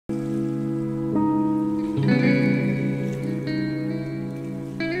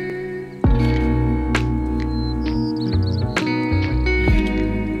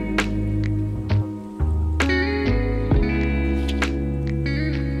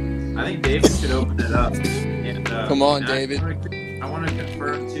I think David should open it up. And Come on, and David. I want to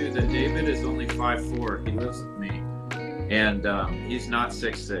confirm too that David is only 5'4". He lives with me, and he's not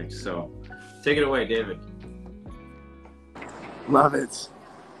 6'6". So take it away, David. Love it,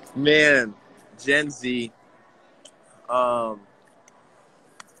 man. Gen Z. What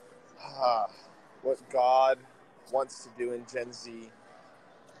God wants to do in Gen Z.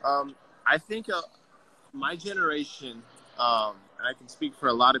 I think my generation, and I can speak for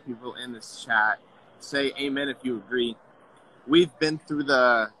a lot of people in this chat, say amen if you agree. We've been through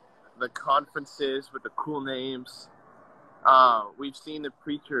the conferences with the cool names. We've seen the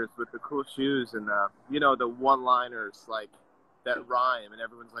preachers with the cool shoes and the one-liners like that rhyme, and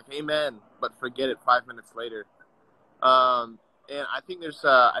everyone's like amen, but forget it 5 minutes later. And I think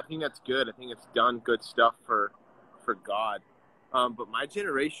I think that's good. I think it's done good stuff for God. But my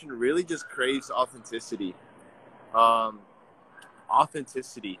generation really just craves authenticity.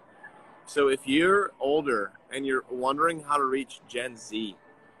 Authenticity. So if you're older and you're wondering how to reach Gen Z,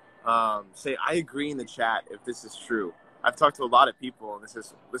 say I agree in the chat if this is true. I've talked to a lot of people, and this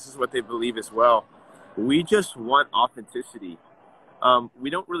is what they believe as well. We just want authenticity. We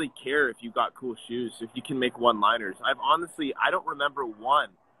don't really care if you got cool shoes, if you can make one-liners. I don't remember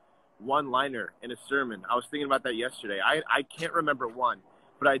one-liner in a sermon. I was thinking about that yesterday. I can't remember one,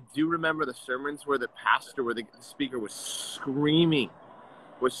 but I do remember the sermons where the speaker was screaming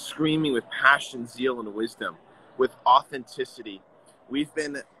with passion, zeal, and wisdom, with authenticity. We've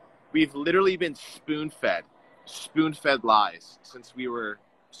literally been spoon-fed lies since we were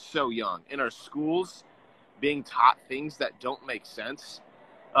so young. In our schools, being taught things that don't make sense.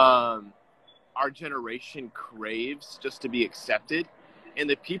 Our generation craves just to be accepted. And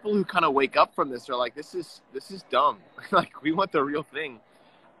the people who kind of wake up from this are like, this is dumb. Like, we want the real thing.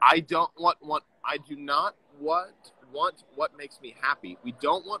 I do not want what makes me happy. We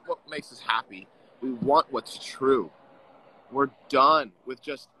don't want what makes us happy. We want what's true. We're done with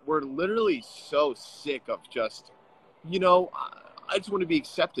we're literally so sick of just, I just want to be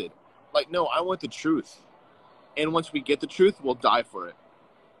accepted. Like, no, I want the truth. And once we get the truth, we'll die for it.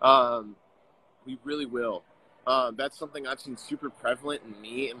 We really will. That's something I've seen super prevalent in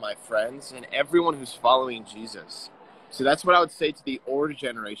me and my friends and everyone who's following Jesus. So that's what I would say to the older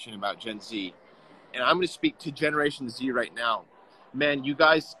generation about Gen Z. And I'm going to speak to Generation Z right now. Man, you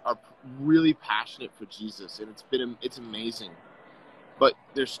guys are really passionate for Jesus, and it's amazing. But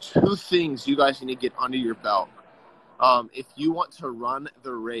there's two things you guys need to get under your belt. If you want to run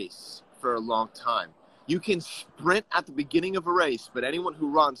the race for a long time, you can sprint at the beginning of a race, but anyone who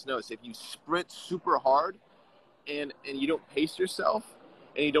runs knows if you sprint super hard and you don't pace yourself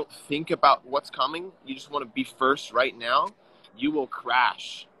and you don't think about what's coming, you just want to be first right now, you will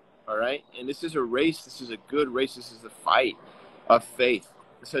crash, all right? And this is a race. This is a good race. This is a fight of faith.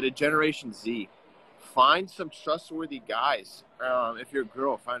 So to Generation Z, find some trustworthy guys. If you're a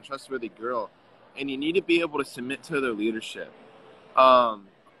girl, find a trustworthy girl. And you need to be able to submit to their leadership.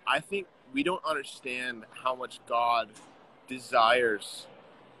 I think we don't understand how much God desires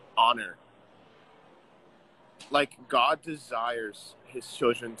honor. Like, God desires his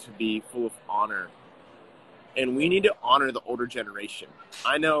children to be full of honor. And we need to honor the older generation.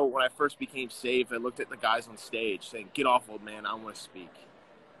 I know when I first became saved, I looked at the guys on stage saying, "Get off, old man, I want to speak."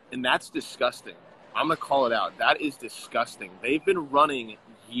 And that's disgusting. I'm going to call it out. That is disgusting. They've been running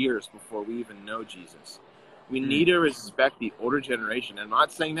years before we even know Jesus. We need to respect the older generation. And I'm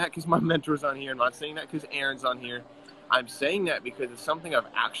not saying that because my mentor's on here. I'm not saying that because Aaron's on here. I'm saying that because it's something I've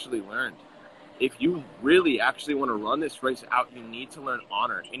actually learned. If you really actually want to run this race out, you need to learn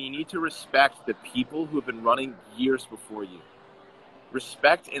honor. And you need to respect the people who have been running years before you.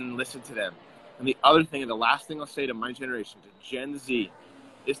 Respect and listen to them. And the other thing, and the last thing I'll say to my generation, to Gen Z,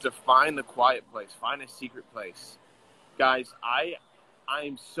 is to find the quiet place. Find a secret place. Guys,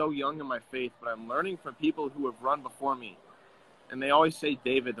 I'm so young in my faith, but I'm learning from people who have run before me. And they always say,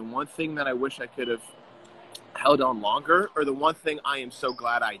 David, the one thing that I wish I could have held on longer, or the one thing I am so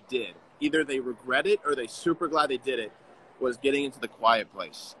glad I did, either they regret it or they super glad they did it, was getting into the quiet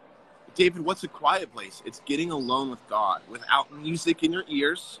place. David, what's a quiet place? It's getting alone with God, without music in your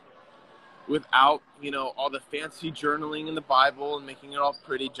ears, without, all the fancy journaling in the Bible and making it all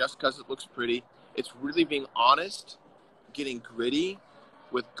pretty just because it looks pretty. It's really being honest, getting gritty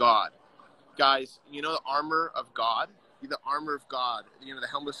with God. Guys, the armor of God, the armor of God, the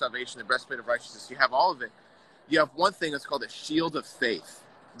helmet of salvation, the breastplate of righteousness, you have all of it. You have one thing that's called the shield of faith.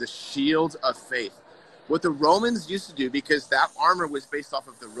 The shield of faith. What the Romans used to do, because that armor was based off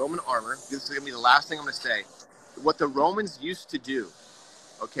of the Roman armor, this is going to be the last thing I'm going to say. What the Romans used to do,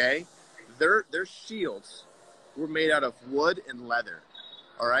 their shields were made out of wood and leather,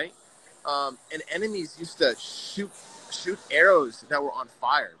 all right? And enemies used to shoot arrows that were on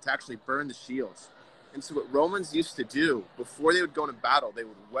fire to actually burn the shields. And so what Romans used to do before they would go into battle, they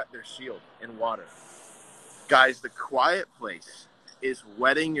would wet their shield in water. Guys, the quiet place is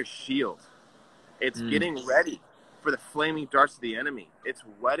wetting your shield. It's getting ready for the flaming darts of the enemy. It's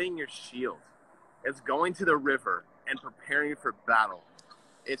wetting your shield. It's going to the river and preparing you for battle.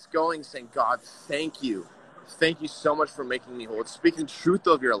 It's going saying, God, thank you. Thank you so much for making me whole. It's speaking truth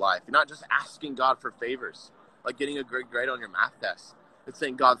of your life. You're not just asking God for favors, like getting a great grade on your math test. It's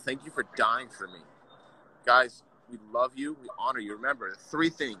saying, God, thank you for dying for me. Guys, we love you. We honor you. Remember, 3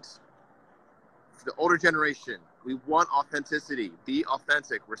 things. For the older generation, we want authenticity. Be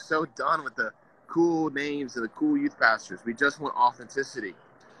authentic. We're so done with the cool names and the cool youth pastors. We just want authenticity.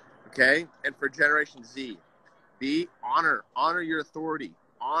 Okay? And for Generation Z, honor your authority.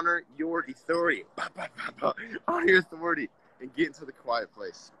 Honor your authority. Honor your authority and get into the quiet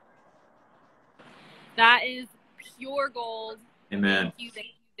place. That is pure gold. Amen.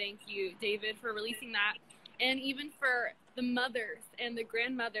 Thank you, David, for releasing that. And even for the mothers and the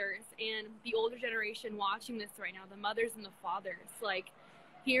grandmothers and the older generation watching this right now, the mothers and the fathers, like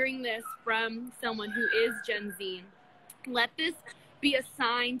hearing this from someone who is Gen Z, let this be a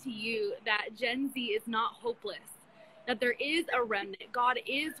sign to you that Gen Z is not hopeless, that there is a remnant. God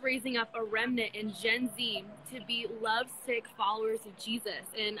is raising up a remnant in Gen Z to be lovesick followers of Jesus.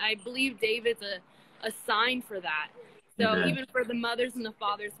 And I believe David's a sign for that. So Amen. even for the mothers and the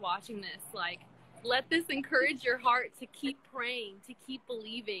fathers watching this, like, let this encourage your heart to keep praying, to keep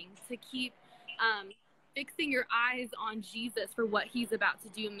believing, to keep fixing your eyes on Jesus for what he's about to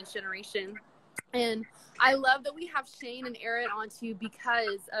do in this generation. And I love that we have Shane and Aaron on too,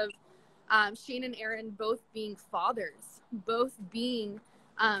 because of Shane and Aaron both being fathers, both being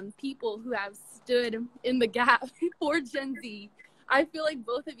people who have stood in the gap for Gen Z. I feel like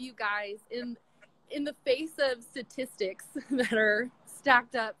both of you guys, in the face of statistics that are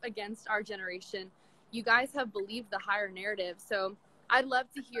stacked up against our generation, you guys have believed the higher narrative. So I'd love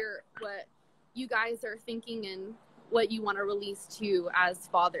to hear what you guys are thinking and what you want to release to as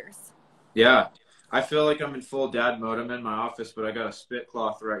fathers. Yeah, I feel like I'm in full dad mode. I'm in my office, but I got a spit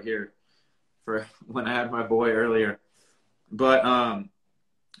cloth right here for when I had my boy earlier. But,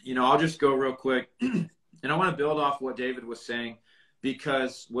 I'll just go real quick. And I want to build off what David was saying,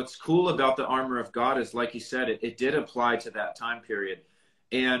 because what's cool about the armor of God is, like he said, it did apply to that time period.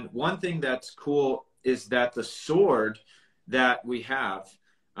 And one thing that's cool is that the sword that we have,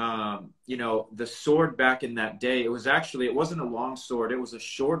 the sword back in that day, it wasn't a long sword. It was a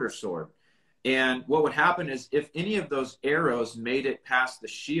shorter sword. And what would happen is if any of those arrows made it past the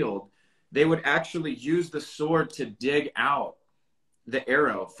shield, they would actually use the sword to dig out the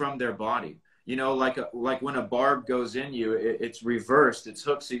arrow from their body. Like when a barb goes in you, it's reversed, it's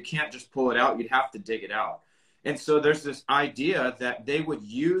hooked, so you can't just pull it out, you'd have to dig it out. And so there's this idea that they would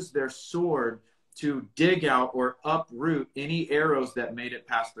use their sword to dig out or uproot any arrows that made it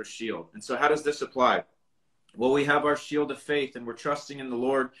past their shield. And so how does this apply? Well, we have our shield of faith, and we're trusting in the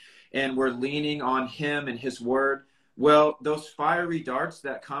Lord, and we're leaning on him and his word. Well, those fiery darts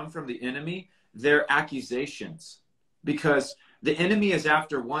that come from the enemy, they're accusations, because the enemy is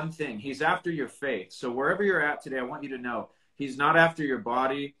after one thing. He's after your faith. So wherever you're at today, I want you to know he's not after your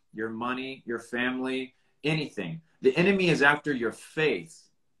body, your money, your family, anything. The enemy is after your faith,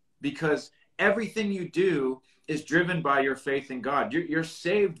 because everything you do is driven by your faith in God. You're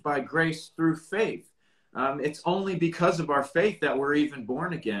saved by grace through faith. It's only because of our faith that we're even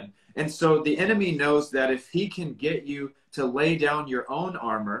born again. And so the enemy knows that if he can get you to lay down your own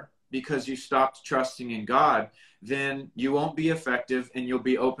armor because you stopped trusting in God, then you won't be effective and you'll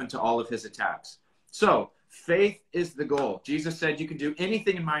be open to all of his attacks. So faith is the goal. Jesus said you can do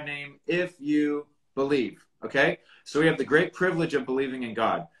anything in my name if you believe. Okay? So we have the great privilege of believing in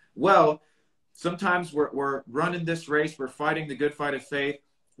God. Well, sometimes we're running this race. We're fighting the good fight of faith.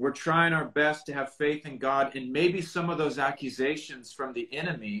 We're trying our best to have faith in God. And maybe some of those accusations from the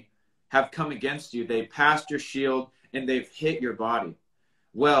enemy have come against you. They passed your shield and they've hit your body.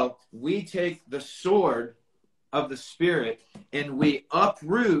 Well, we take the sword of the Spirit and we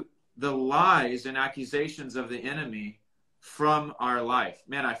uproot the lies and accusations of the enemy from our life.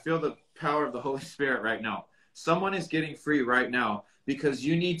 Man, I feel the power of the Holy Spirit right now. Someone is getting free right now, because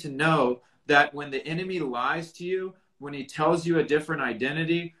you need to know that when the enemy lies to you, when he tells you a different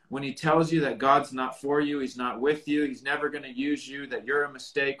identity, when he tells you that God's not for you, he's not with you, he's never going to use you, that you're a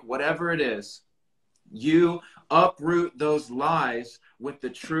mistake, whatever it is, you uproot those lies with the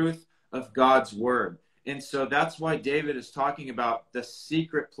truth of God's word. And so that's why David is talking about the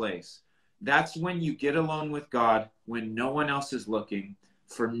secret place. That's when you get alone with God, when no one else is looking.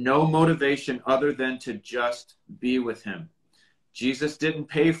 for no motivation other than to just be with him. Jesus didn't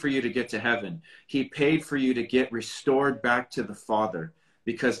pay for you to get to heaven. He paid for you to get restored back to the Father,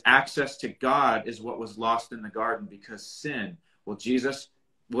 because access to God is what was lost in the garden because sin. Well, Jesus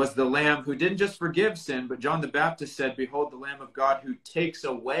was the Lamb who didn't just forgive sin, but John the Baptist said, "Behold the Lamb of God who takes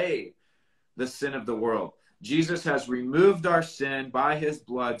away the sin of the world." Jesus has removed our sin by his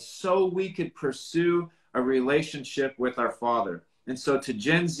blood so we could pursue a relationship with our Father. And so to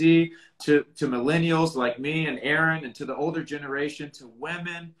Gen Z, to millennials like me and Aaron, and to the older generation, to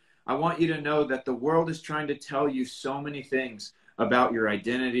women, I want you to know that the world is trying to tell you so many things about your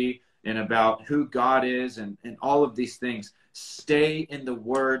identity and about who God is and all of these things. Stay in the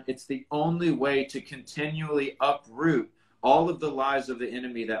Word. It's the only way to continually uproot all of the lies of the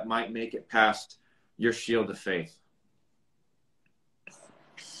enemy that might make it past your shield of faith.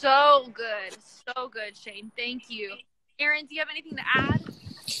 So good, Shane. Thank you. Aaron, do you have anything to add?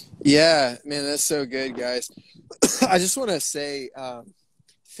 Yeah, man, that's so good, guys. I just want to say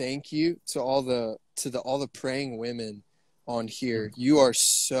thank you to all the praying women on here. You are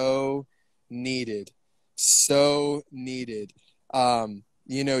so needed, so needed.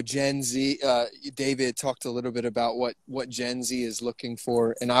 Gen Z. David talked a little bit about what Gen Z is looking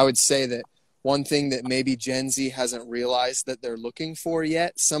for, and I would say that one thing that maybe Gen Z hasn't realized that they're looking for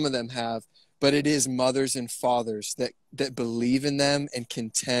yet, some of them have, but it is mothers and fathers that believe in them and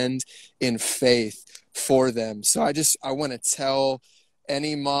contend in faith for them. So I want to tell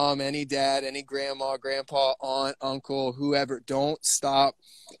any mom, any dad, any grandma, grandpa, aunt, uncle, whoever, don't stop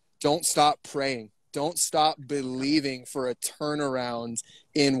praying. Don't stop believing for a turnaround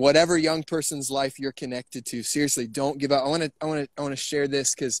in whatever young person's life you're connected to. Seriously, don't give up. I want to share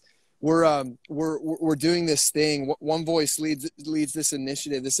this because we're doing this thing. One Voice leads this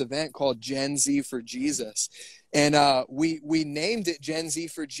initiative, this event called Gen Z for Jesus. And we named it Gen Z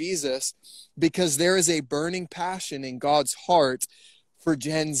for Jesus because there is a burning passion in God's heart for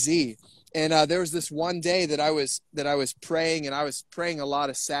Gen Z. And there was this one day that I was praying, and I was praying a lot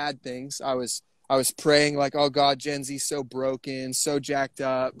of sad things. I was praying like, oh God, Gen Z's so broken, so jacked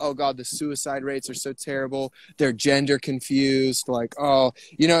up. Oh God, the suicide rates are so terrible. They're gender confused. Like,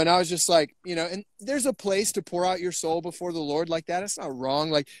 and I was just like, and there's a place to pour out your soul before the Lord like that. It's not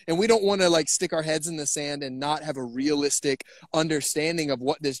wrong. Like, and we don't want to like stick our heads in the sand and not have a realistic understanding of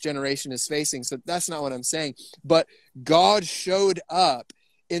what this generation is facing. So that's not what I'm saying. But God showed up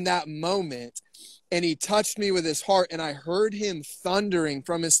in that moment, and he touched me with his heart, and I heard him thundering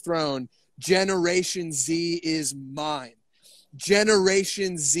from his throne, Generation Z is mine.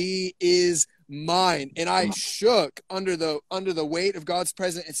 Generation Z is mine. And I shook under the weight of God's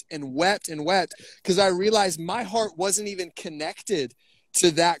presence and wept because I realized my heart wasn't even connected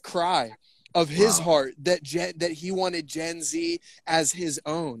to that cry of his heart, that he wanted Gen Z as his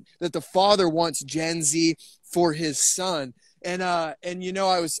own, that the Father wants Gen Z for his son. And I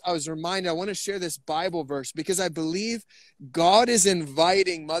was reminded, I want to share this Bible verse because I believe God is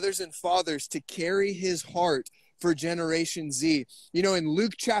inviting mothers and fathers to carry his heart for Generation Z. In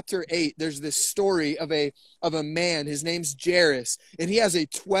Luke chapter 8, there's this story of a man. His name's Jairus, and he has a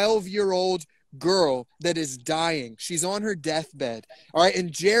 12-year-old girl that is dying. She's on her deathbed. All right.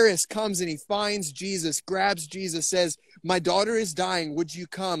 And Jairus comes and he finds Jesus, grabs Jesus, says, "My daughter is dying. Would you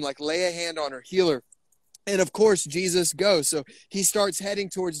come? Like, lay a hand on her, heal her." And of course, Jesus goes. So he starts heading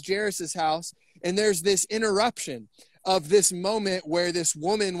towards Jairus's house, and there's this interruption of this moment where this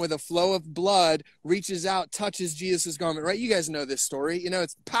woman with a flow of blood reaches out, touches Jesus's garment, right? You guys know this story.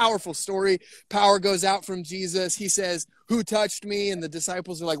 It's a powerful story. Power goes out from Jesus. He says, "Who touched me?" And the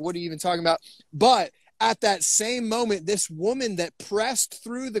disciples are like, "What are you even talking about?" But at that same moment, this woman that pressed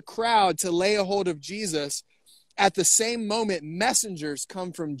through the crowd to lay a hold of Jesus, at the same moment, messengers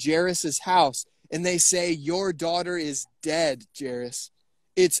come from Jairus's house. And they say, "Your daughter is dead, Jairus.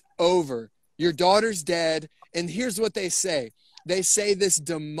 It's over. Your daughter's dead." And here's what they say. They say this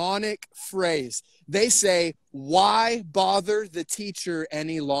demonic phrase. They say, "Why bother the teacher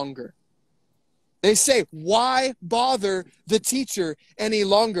any longer?" They say, "Why bother the teacher any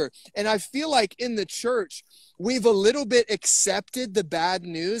longer?" And I feel like in the church, we've a little bit accepted the bad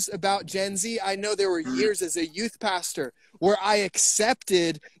news about Gen Z. I know there were years as a youth pastor where I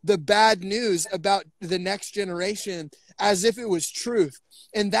accepted the bad news about the next generation as if it was truth.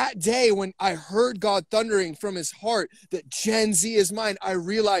 And that day when I heard God thundering from his heart that Gen Z is mine, I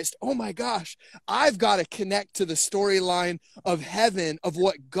realized, oh my gosh, I've got to connect to the storyline of heaven, of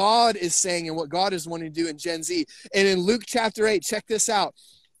what God is saying and what God is wanting to do in Gen Z. And in Luke chapter 8, check this out.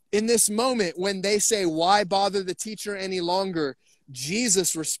 In this moment, when they say, "Why bother the teacher any longer?"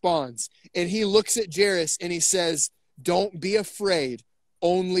 Jesus responds, and he looks at Jairus and he says, "Don't be afraid.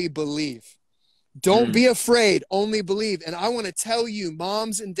 only believe. Don't be afraid, only believe. And I want to tell you,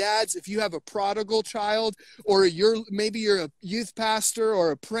 moms and dads, if you have a prodigal child, or maybe you're a youth pastor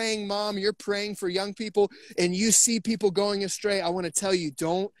or a praying mom, you're praying for young people and you see people going astray, I want to tell you,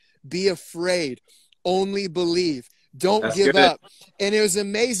 don't be afraid, only believe. Don't That's give good. up. And it was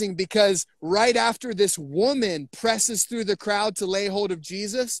amazing because right after this woman presses through the crowd to lay hold of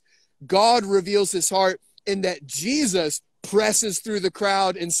Jesus, God reveals his heart in that Jesus presses through the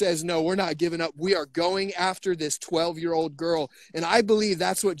crowd and says, no, we're not giving up. We are going after this 12-year-old girl. And I believe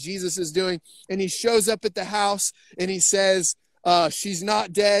that's what Jesus is doing. And he shows up at the house and he says, she's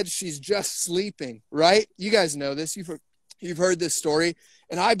not dead. She's just sleeping, right? You guys know this. You've heard this story.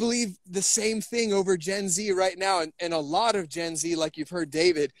 And I believe the same thing over Gen Z right now. And a lot of Gen Z, like you've heard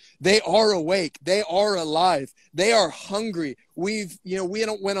David, they are awake. They are alive. They are hungry. We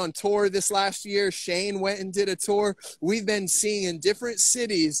went on tour this last year. Shane went and did a tour. We've been seeing in different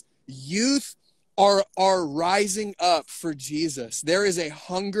cities, youth are rising up for Jesus. There is a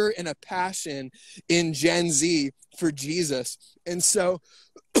hunger and a passion in Gen Z for Jesus. And so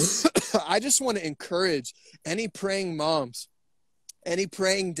I just want to encourage any praying moms, any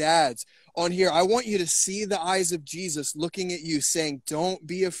praying dads on here. I want you to see the eyes of Jesus looking at you saying, don't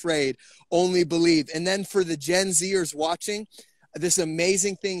be afraid, only believe. And then for the Gen Zers watching, this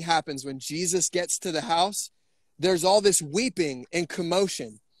amazing thing happens when Jesus gets to the house. There's all this weeping and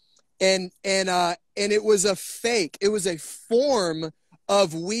commotion. And it was a fake. It was a form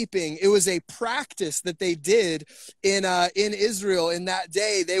of weeping. It was a practice that they did in Israel in that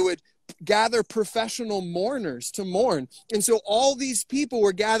day. They would gather professional mourners to mourn. And so all these people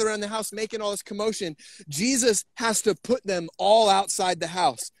were gathered around the house making all this commotion. Jesus has to put them all outside the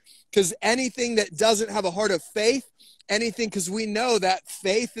house, because anything that doesn't have a heart of faith, because we know that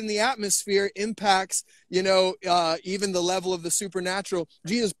faith in the atmosphere impacts, even the level of the supernatural.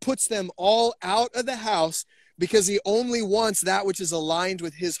 Jesus puts them all out of the house because he only wants that which is aligned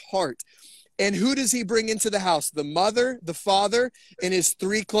with his heart. And who does he bring into the house? The mother, the father, and his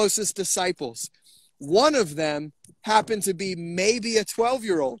 3 closest disciples. One of them happened to be maybe a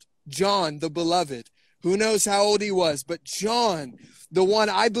 12-year-old, John, the beloved. Who knows how old he was? But John, the one,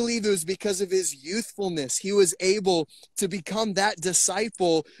 I believe it was because of his youthfulness, he was able to become that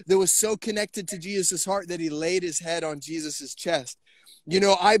disciple that was so connected to Jesus' heart that he laid his head on Jesus' chest.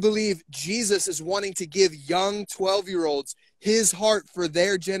 I believe Jesus is wanting to give young 12-year-olds his heart for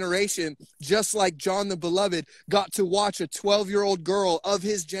their generation, just like John the Beloved got to watch a 12-year-old girl of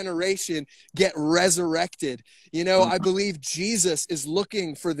his generation get resurrected. I believe Jesus is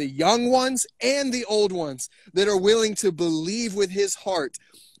looking for the young ones and the old ones that are willing to believe with his heart,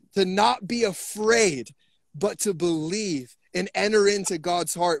 to not be afraid, but to believe and enter into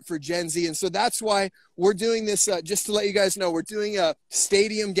God's heart for Gen Z. And so that's why we're doing this, just to let you guys know, we're doing a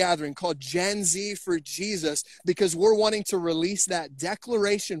stadium gathering called Gen Z for Jesus, because we're wanting to release that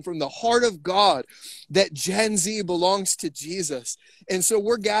declaration from the heart of God that Gen Z belongs to Jesus. And so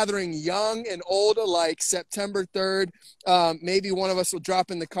we're gathering young and old alike, September 3rd. Maybe one of us will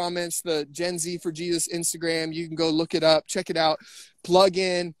drop in the comments the Gen Z for Jesus Instagram. You can go look it up, check it out, plug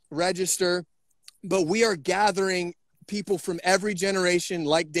in, register. But we are gathering people from every generation.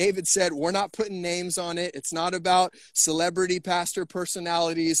 Like David said, we're not putting names on it. It's not about celebrity pastor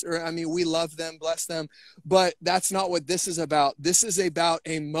personalities, we love them, bless them, but that's not what this is about. This is about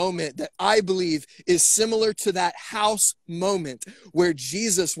a moment that I believe is similar to that house moment where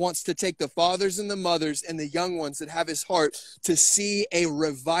Jesus wants to take the fathers and the mothers and the young ones that have his heart to see a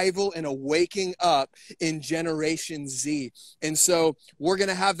revival and a waking up in Generation Z. And so we're going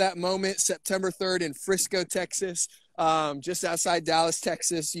to have that moment September 3rd in Frisco, Texas. Just outside Dallas,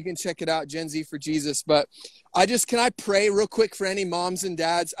 Texas. You can check it out, Gen Z for Jesus. But can I pray real quick for any moms and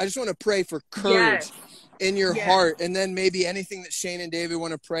dads? I just want to pray for courage in your heart. And then maybe anything that Shane and David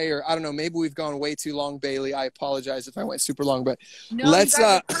want to pray, or I don't know, maybe we've gone way too long, Bailey. I apologize if I went super long, but no, let's, you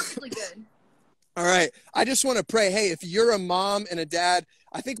guys are perfectly good. All right. I just want to pray. Hey, if you're a mom and a dad,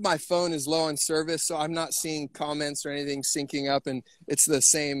 I think my phone is low on service, so I'm not seeing comments or anything syncing up, and it's the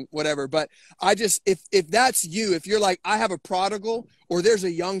same, whatever. But if that's you, if you're like, I have a prodigal, or there's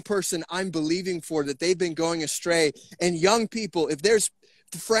a young person I'm believing for that they've been going astray, and young people, if there's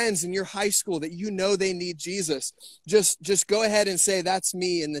friends in your high school that they need Jesus, just go ahead and say, that's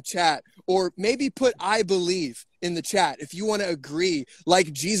me in the chat, or maybe put I believe in the chat if you want to agree.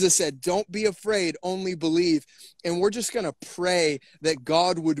 Like Jesus said, don't be afraid, only believe. And we're just going to pray that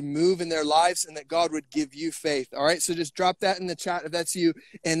God would move in their lives and that God would give you faith. All right. So just drop that in the chat if that's you.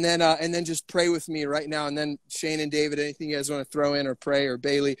 And then just pray with me right now. And then Shane and David, anything you guys want to throw in or pray, or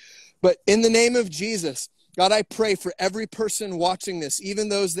Bailey. But in the name of Jesus, God, I pray for every person watching this, even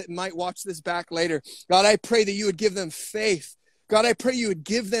those that might watch this back later. God, I pray that you would give them faith. God, I pray you would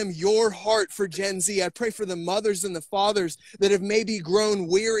give them your heart for Gen Z. I pray for the mothers and the fathers that have maybe grown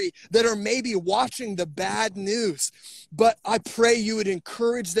weary, that are maybe watching the bad news. But I pray you would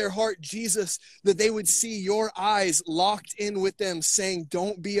encourage their heart, Jesus, that they would see your eyes locked in with them saying,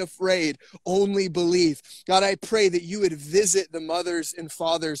 don't be afraid, only believe. God, I pray that you would visit the mothers and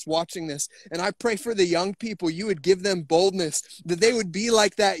fathers watching this. And I pray for the young people, you would give them boldness, that they would be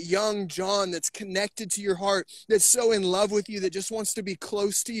like that young John that's connected to your heart, that's so in love with you, that just wants to be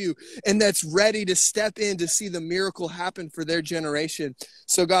close to you, and that's ready to step in to see the miracle happen for their generation.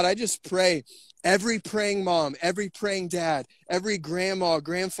 So God, I just pray every praying mom, every praying dad, every grandma,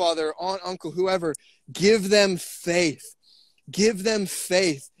 grandfather, aunt, uncle, whoever, give them faith. Give them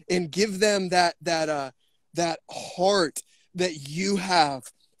faith and give them that heart that you have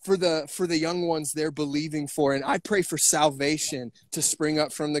for the young ones they're believing for. And I pray for salvation to spring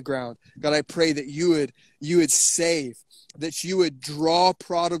up from the ground. God, I pray that you would save, that you would draw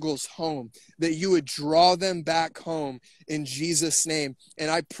prodigals home, that you would draw them back home in Jesus' name.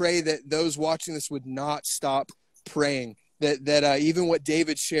 And I pray that those watching this would not stop praying, that even what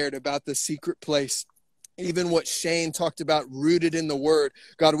David shared about the secret place, even what Shane talked about, rooted in the word.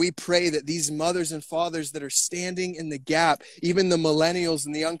 God, we pray that these mothers and fathers that are standing in the gap, even the millennials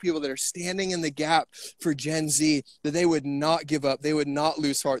and the young people that are standing in the gap for Gen Z, that they would not give up. They would not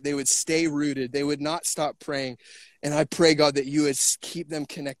lose heart. They would stay rooted. They would not stop praying. And I pray, God, that you would keep them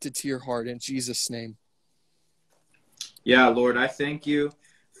connected to your heart in Jesus' name. Yeah, Lord, I thank you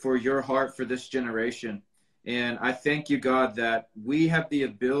for your heart for this generation. And I thank you, God, that we have the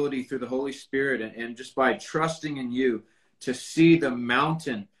ability through the Holy Spirit and just by trusting in you to see the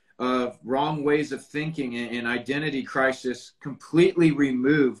mountain of wrong ways of thinking and identity crisis completely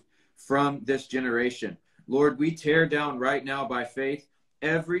removed from this generation. Lord, we tear down right now by faith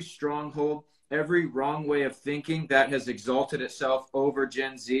every stronghold, every wrong way of thinking that has exalted itself over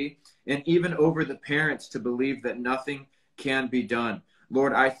Gen Z and even over the parents to believe that nothing can be done.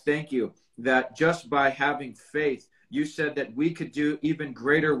 Lord, I thank you that just by having faith, you said that we could do even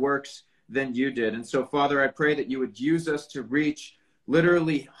greater works than you did. And so, Father, I pray that you would use us to reach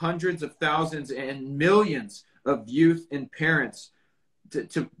literally hundreds of thousands and millions of youth and parents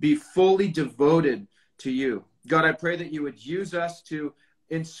to be fully devoted to you. God, I pray that you would use us to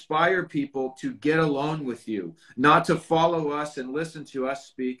inspire people to get alone with you, not to follow us and listen to us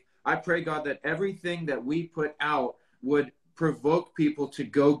speak. I pray, God, that everything that we put out would provoke people to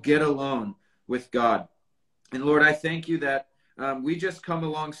go get alone with God. And Lord, I thank you that we just come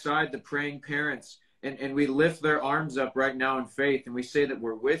alongside the praying parents and we lift their arms up right now in faith. And we say that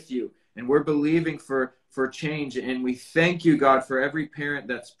we're with you and we're believing for change. And we thank you, God, for every parent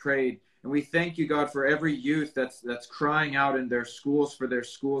that's prayed. And we thank you, God, for every youth that's crying out in their schools for their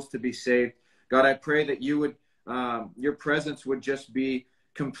schools to be saved. God, I pray that you would, your presence would just be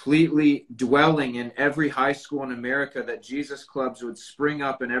completely dwelling in every high school in America, that Jesus clubs would spring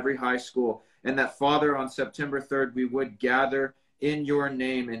up in every high school, and that, Father, on September 3rd, we would gather in your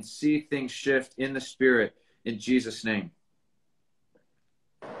name and see things shift in the Spirit in Jesus' name.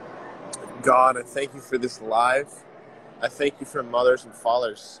 God, I thank you for this live. I thank you for mothers and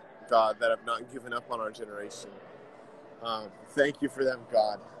fathers, God, that have not given up on our generation. Thank you for them,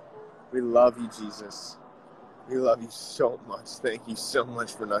 God. We love you, Jesus. We love you so much. Thank you so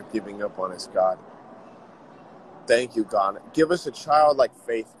much for not giving up on us, God. Thank you, God. Give us a childlike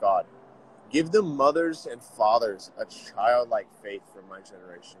faith, God. Give the mothers and fathers a childlike faith for my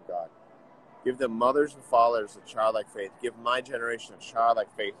generation, God. Give the mothers and fathers a childlike faith. Give my generation a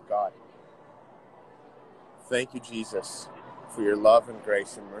childlike faith, God. Thank you, Jesus, for your love and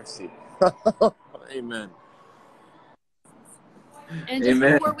grace and mercy. Amen. And just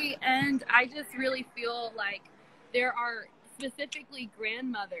Amen. before we end, I just really feel like there are specifically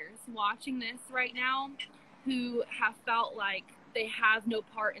grandmothers watching this right now who have felt like they have no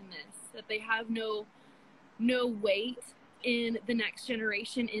part in this, that they have no weight in the next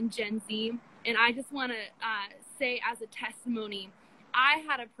generation, in Gen Z. And I just want to say as a testimony, I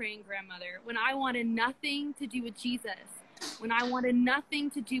had a praying grandmother when I wanted nothing to do with Jesus, when I wanted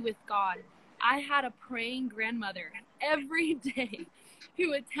nothing to do with God. I had a praying grandmother every day who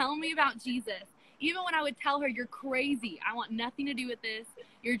would tell me about Jesus. Even when I would tell her, you're crazy, I want nothing to do with this,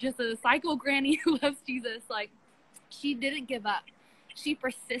 you're just a psycho granny who loves Jesus, like, she didn't give up. She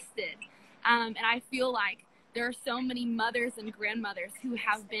persisted. And I feel like there are so many mothers and grandmothers who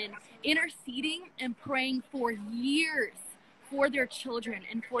have been interceding and praying for years for their children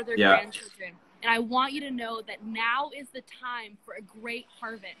and for their grandchildren. And I want you to know that now is the time for a great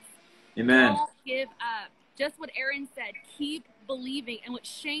harvest. Amen. Don't give up. just what Aaron said, keep believing. And what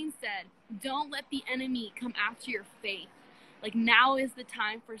Shane said, don't let the enemy come after your faith. Like, now is the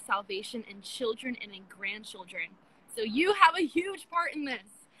time for salvation in children and in grandchildren. So you have a huge part in this.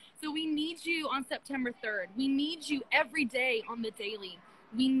 So we need you on September 3rd. We need you every day on the daily.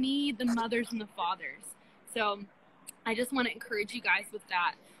 We need the mothers and the fathers. So I just want to encourage you guys with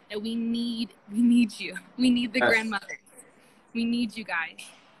that we need you. We need the grandmothers. We need you guys.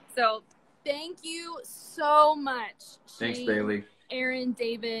 So thank you so much. Thanks, Shane, Bailey. Aaron,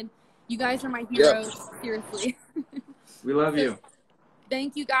 David, you guys are my heroes. Seriously. We love you.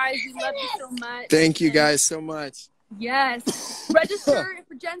 Thank you guys. We love you so much. Thank you guys so much. Yes. Register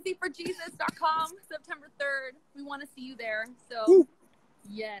for GenZforJesus.com September 3rd. We want to see you there. So, Woo.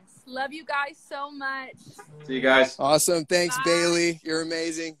 yes. Love you guys so much. See you guys. Awesome. Thanks, Bye. Bailey. You're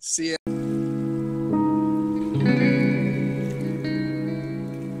amazing. See ya.